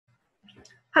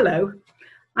Hello,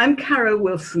 I'm Cara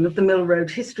Wilson of the Mill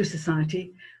Road History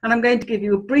Society, and I'm going to give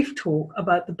you a brief talk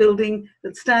about the building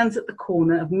that stands at the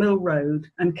corner of Mill Road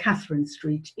and Catherine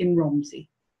Street in Romsey.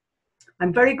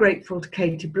 I'm very grateful to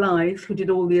Katie Blythe, who did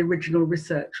all the original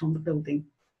research on the building.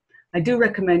 I do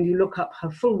recommend you look up her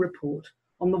full report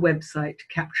on the website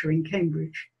Capturing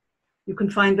Cambridge. You can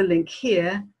find the link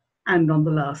here and on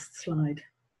the last slide.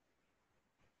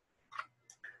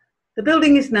 The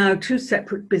building is now two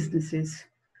separate businesses.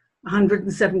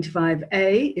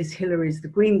 175A is Hilary's The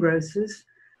Greengrocers,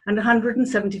 and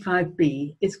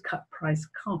 175B is Cut Price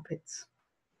Carpets.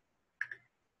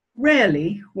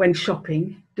 Rarely, when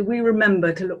shopping, do we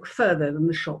remember to look further than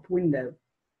the shop window.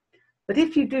 But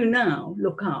if you do now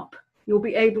look up, you'll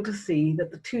be able to see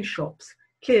that the two shops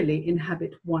clearly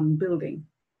inhabit one building,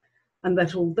 and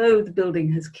that although the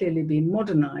building has clearly been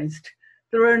modernised,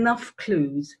 there are enough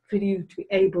clues for you to be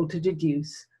able to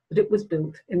deduce that it was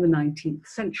built in the 19th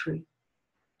century.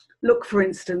 Look, for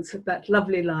instance, at that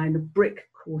lovely line of brick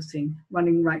coursing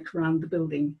running right around the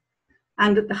building,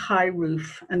 and at the high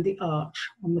roof and the arch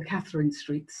on the Catherine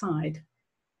Street side.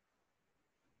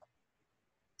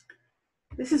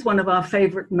 This is one of our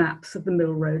favourite maps of the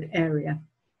Mill Road area.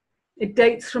 It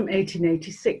dates from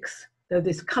 1886, though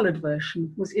this coloured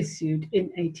version was issued in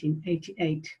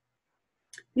 1888.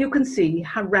 You can see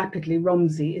how rapidly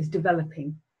Romsey is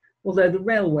developing, although the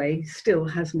railway still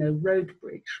has no road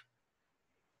bridge.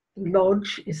 The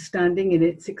lodge is standing in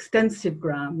its extensive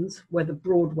grounds where the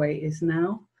Broadway is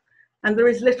now, and there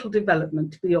is little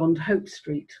development beyond Hope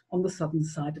Street on the southern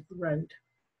side of the road.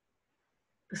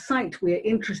 The site we are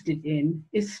interested in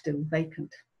is still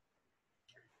vacant.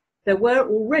 There were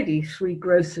already 3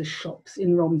 grocers' shops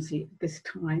in Romsey at this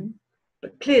time,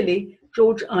 but clearly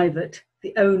George Ivett,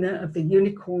 the owner of the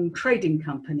Unicorn Trading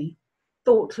Company,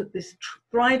 thought that this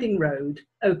thriving road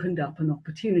opened up an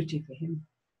opportunity for him.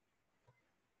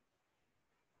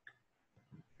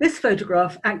 This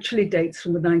photograph actually dates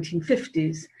from the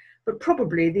 1950s, but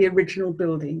probably the original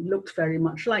building looked very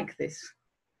much like this.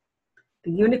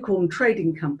 The Unicorn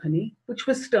Trading Company, which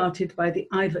was started by the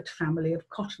Ivett family of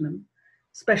Cottenham,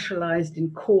 specialised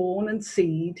in corn and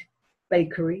seed,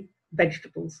 bakery,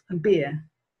 vegetables and beer.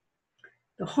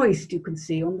 The hoist you can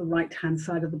see on the right-hand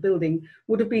side of the building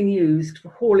would have been used for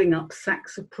hauling up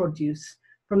sacks of produce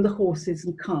from the horses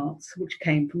and carts which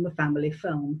came from the family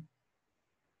farm.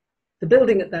 The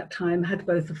building at that time had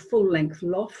both a full-length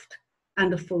loft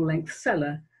and a full-length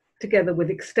cellar, together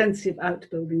with extensive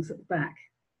outbuildings at the back.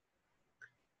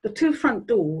 The 2 front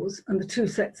doors and the 2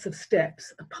 sets of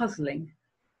steps are puzzling.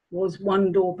 Was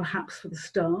one door perhaps for the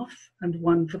staff and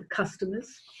one for the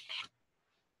customers?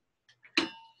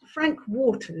 Frank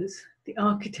Waters, the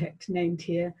architect named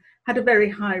here, had a very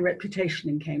high reputation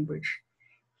in Cambridge.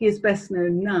 He is best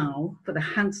known now for the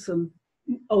handsome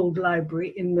old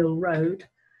library in Mill Road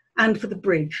and for the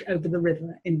bridge over the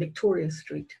river in Victoria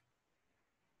Street.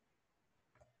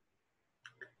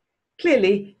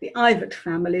 Clearly, the Ivett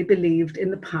family believed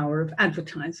in the power of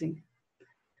advertising.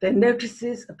 Their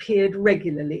notices appeared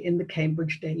regularly in the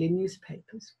Cambridge daily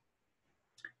newspapers.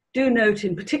 Do note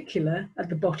in particular, at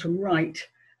the bottom right,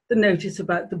 the notice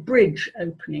about the bridge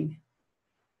opening.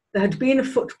 There had been a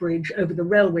footbridge over the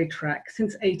railway track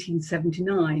since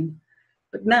 1879,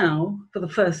 but now, for the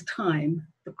first time,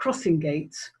 the crossing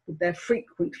gates, with their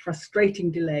frequent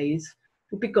frustrating delays,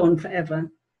 would be gone forever,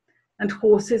 and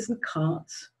horses and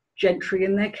carts, gentry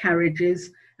in their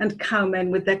carriages, and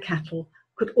cowmen with their cattle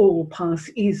could all pass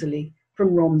easily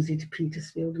from Romsey to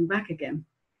Petersfield and back again.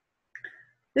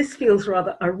 This feels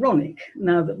rather ironic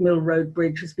now that Mill Road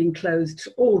Bridge has been closed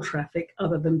to all traffic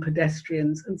other than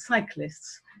pedestrians and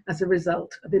cyclists as a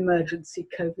result of emergency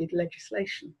COVID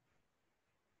legislation.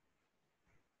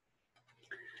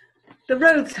 The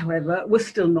roads, however, were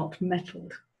still not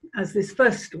metalled, as this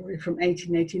first story from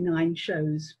 1889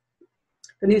 shows.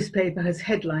 The newspaper has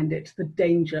headlined it, "The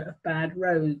Danger of Bad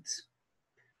Roads."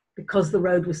 Because the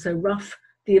road was so rough,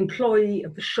 the employee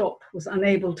of the shop was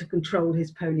unable to control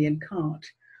his pony and cart.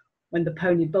 When the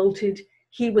pony bolted,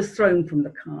 he was thrown from the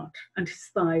cart and his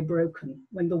thigh broken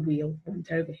when the wheel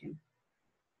went over him.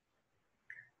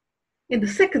 In the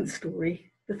second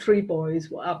story, the 3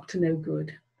 boys were up to no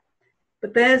good.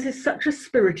 But theirs is such a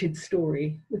spirited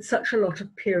story with such a lot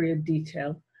of period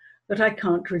detail that I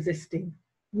can't resist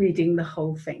reading the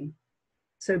whole thing.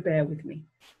 So bear with me.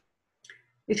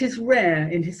 It is rare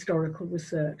in historical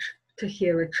research to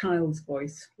hear a child's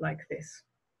voice like this.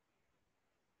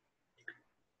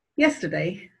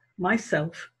 Yesterday,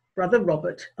 myself, Brother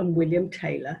Robert and William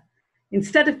Taylor,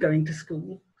 instead of going to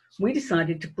school, we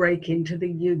decided to break into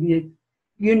the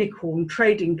Unicorn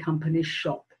Trading Company's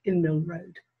shop in Mill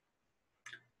Road.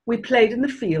 We played in the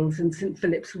fields in St.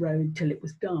 Philip's Road till it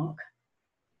was dark.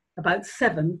 About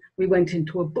 7, we went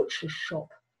into a butcher's shop,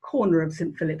 corner of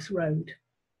St. Philip's Road.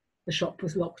 The shop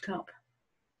was locked up.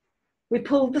 We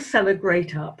pulled the cellar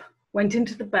grate up, went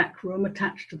into the back room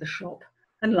attached to the shop,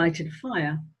 and lighted a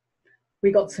fire.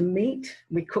 We got some meat,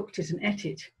 we cooked it and ate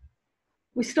it.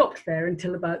 We stopped there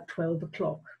until about 12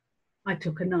 o'clock. I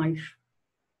took a knife.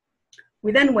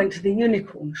 We then went to the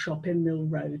Unicorn shop in Mill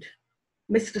Road.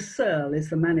 Mr. Searle is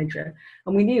the manager,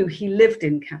 and we knew he lived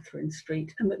in Catherine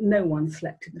Street and that no one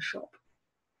slept in the shop.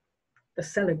 The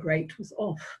cellar grate was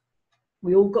off.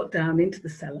 We all got down into the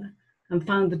cellar and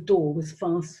found the door was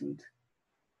fastened.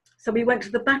 So we went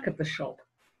to the back of the shop,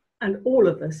 and all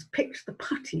of us picked the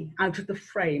putty out of the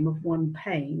frame of one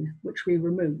pane, which we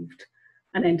removed,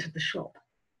 and entered the shop.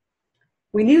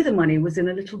 We knew the money was in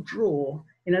a little drawer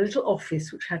in a little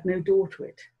office which had no door to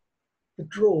it. The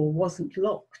drawer wasn't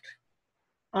locked.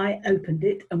 I opened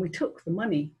it and we took the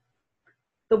money.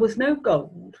 There was no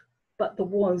gold, but there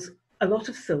was a lot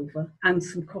of silver and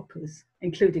some coppers,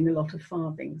 including a lot of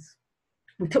farthings.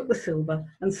 We took the silver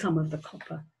and some of the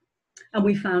copper. And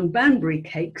we found Banbury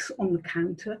cakes on the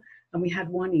counter, and we had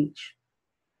one each.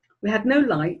 We had no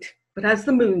light, but as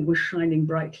the moon was shining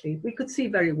brightly, we could see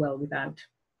very well without.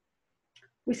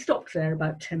 We stopped there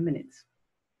about 10 minutes.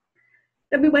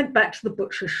 Then we went back to the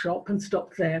butcher's shop and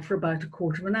stopped there for about a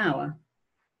quarter of an hour.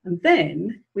 And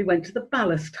then we went to the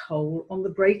ballast hole on the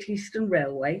Great Eastern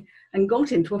Railway and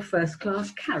got into a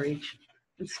first-class carriage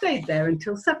and stayed there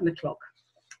until 7 o'clock.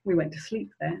 We went to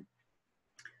sleep there.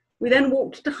 We then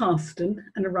walked to Harston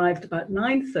and arrived about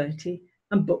 9:30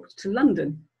 and booked to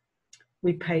London.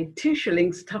 We paid 2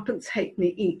 shillings, 2pence halfpenny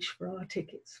each for our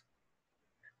tickets.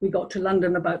 We got to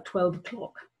London about 12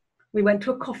 o'clock. We went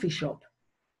to a coffee shop.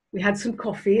 We had some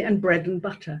coffee and bread and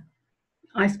butter.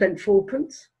 I spent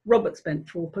 4pence, Robert spent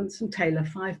 4pence, and Taylor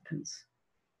 5pence.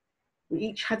 We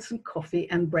each had some coffee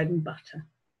and bread and butter.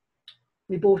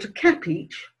 We bought a cap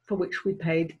each, for which we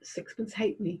paid 6pence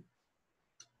halfpenny.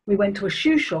 We went to a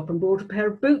shoe shop and bought a pair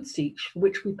of boots each, for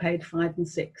which we paid 5 and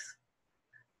 6.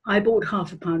 I bought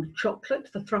half a pound of chocolate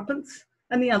for 3pence,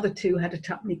 and the other 2 had a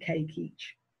 2penny cake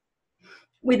each.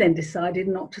 We then decided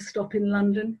not to stop in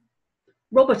London.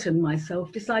 Robert and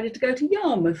myself decided to go to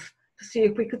Yarmouth to see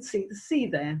if we could see the sea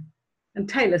there, and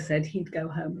Taylor said he'd go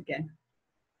home again.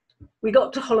 We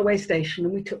got to Holloway Station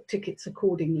and we took tickets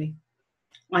accordingly.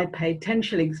 I paid 10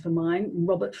 shillings for mine, and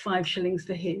Robert 5 shillings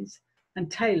for his, and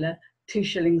Taylor 2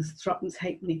 shillings 3pence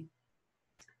halfpenny.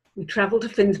 We travelled to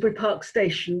Finsbury Park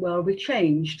Station where we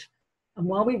changed, and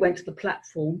while we went to the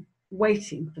platform,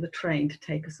 waiting for the train to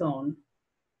take us on,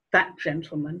 that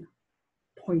gentleman,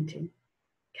 pointing,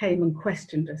 came and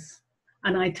questioned us,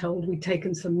 and I told we'd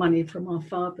taken some money from our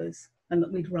fathers and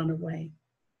that we'd run away.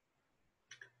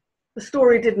 The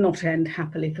story did not end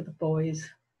happily for the boys.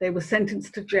 They were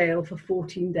sentenced to jail for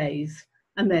 14 days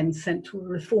and then sent to a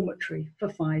reformatory for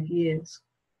 5 years.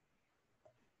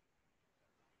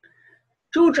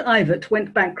 George Ivett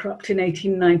went bankrupt in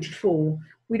 1894.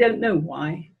 We don't know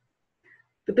why.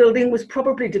 The building was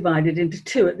probably divided into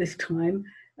 2 at this time,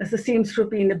 as there seems to have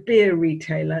been a beer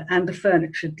retailer and a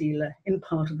furniture dealer in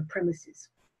part of the premises.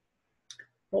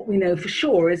 What we know for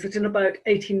sure is that in about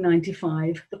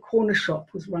 1895, the corner shop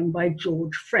was run by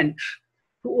George French,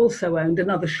 who also owned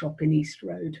another shop in East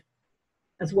Road.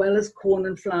 As well as corn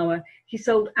and flour, he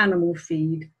sold animal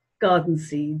feed, garden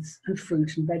seeds, and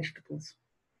fruit and vegetables.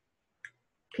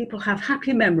 People have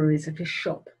happy memories of his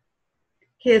shop.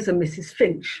 Here's a Mrs.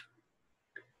 Finch.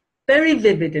 Very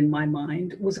vivid in my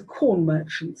mind was a corn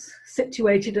merchant's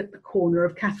situated at the corner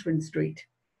of Catherine Street.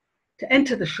 To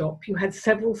enter the shop, you had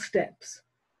several steps,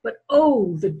 but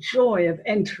oh, the joy of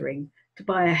entering to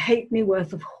buy a halfpenny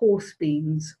worth of horse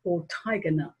beans or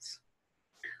tiger nuts.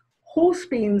 Horse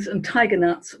beans and tiger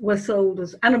nuts were sold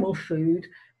as animal food,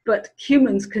 but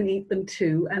humans can eat them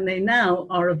too, and they now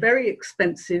are a very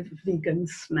expensive vegan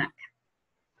snack.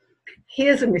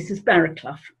 Here's a Mrs.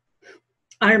 Barraclough.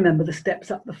 I remember the steps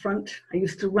up the front. I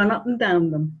used to run up and down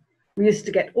them. We used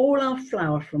to get all our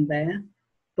flour from there.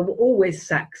 There were always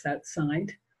sacks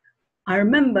outside. I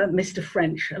remember Mr.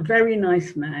 French, a very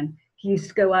nice man. He used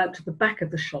to go out to the back of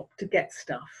the shop to get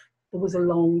stuff. There was a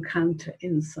long counter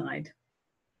inside.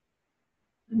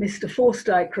 Mr.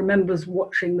 Forsyke remembers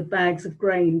watching the bags of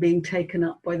grain being taken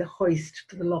up by the hoist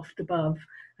to the loft above,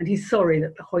 and he's sorry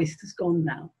that the hoist has gone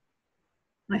now.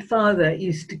 My father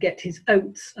used to get his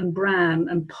oats and bran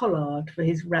and pollard for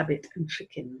his rabbit and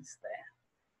chickens there.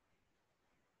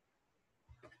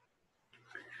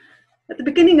 At the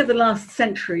beginning of the last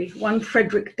century, one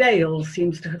Frederick Dale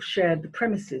seems to have shared the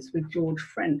premises with George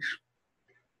French.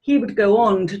 He would go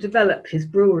on to develop his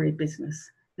brewery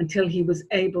business until he was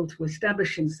able to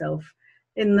establish himself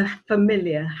in the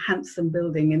familiar, handsome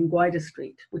building in Gwydir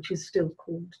Street, which is still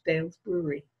called Dale's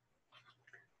Brewery.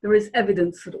 There is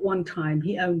evidence that at one time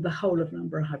he owned the whole of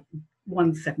number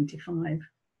 175.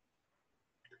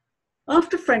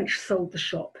 After French sold the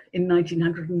shop in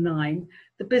 1909,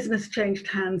 the business changed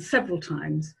hands several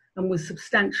times and was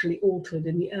substantially altered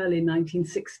in the early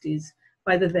 1960s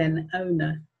by the then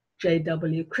owner,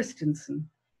 J.W. Christensen.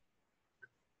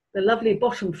 The lovely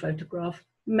bottom photograph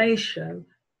may show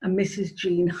a Mrs.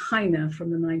 Jean Heiner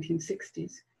from the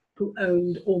 1960s, who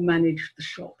owned or managed the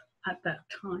shop at that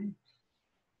time.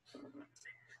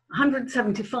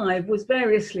 175 was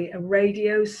variously a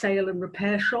radio, sale and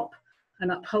repair shop,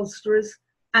 an upholsterer's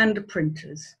and a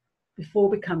printer's, before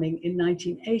becoming in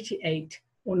 1988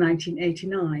 or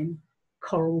 1989,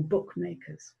 Coral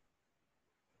Bookmakers.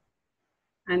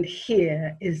 And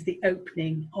here is the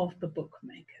opening of the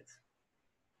Bookmakers.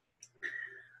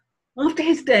 After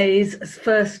his days as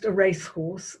first a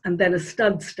racehorse and then a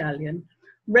stud stallion,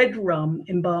 Red Rum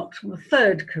embarked on a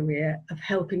third career of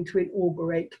helping to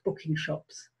inaugurate booking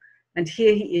shops. And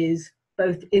here he is,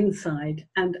 both inside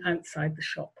and outside the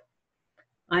shop.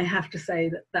 I have to say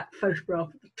that that photograph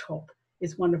at the top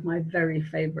is one of my very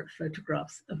favourite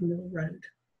photographs of Mill Road.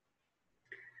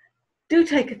 Do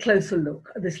take a closer look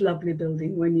at this lovely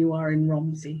building when you are in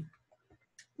Romsey.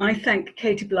 I thank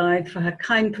Katie Blythe for her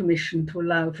kind permission to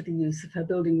allow for the use of her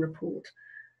building report,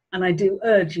 and I do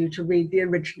urge you to read the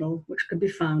original, which can be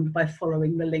found by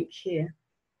following the link here.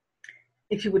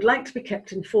 If you would like to be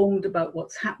kept informed about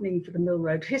what's happening for the Mill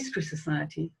Road History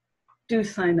Society, do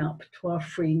sign up to our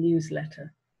free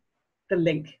newsletter. The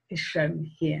link is shown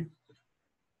here.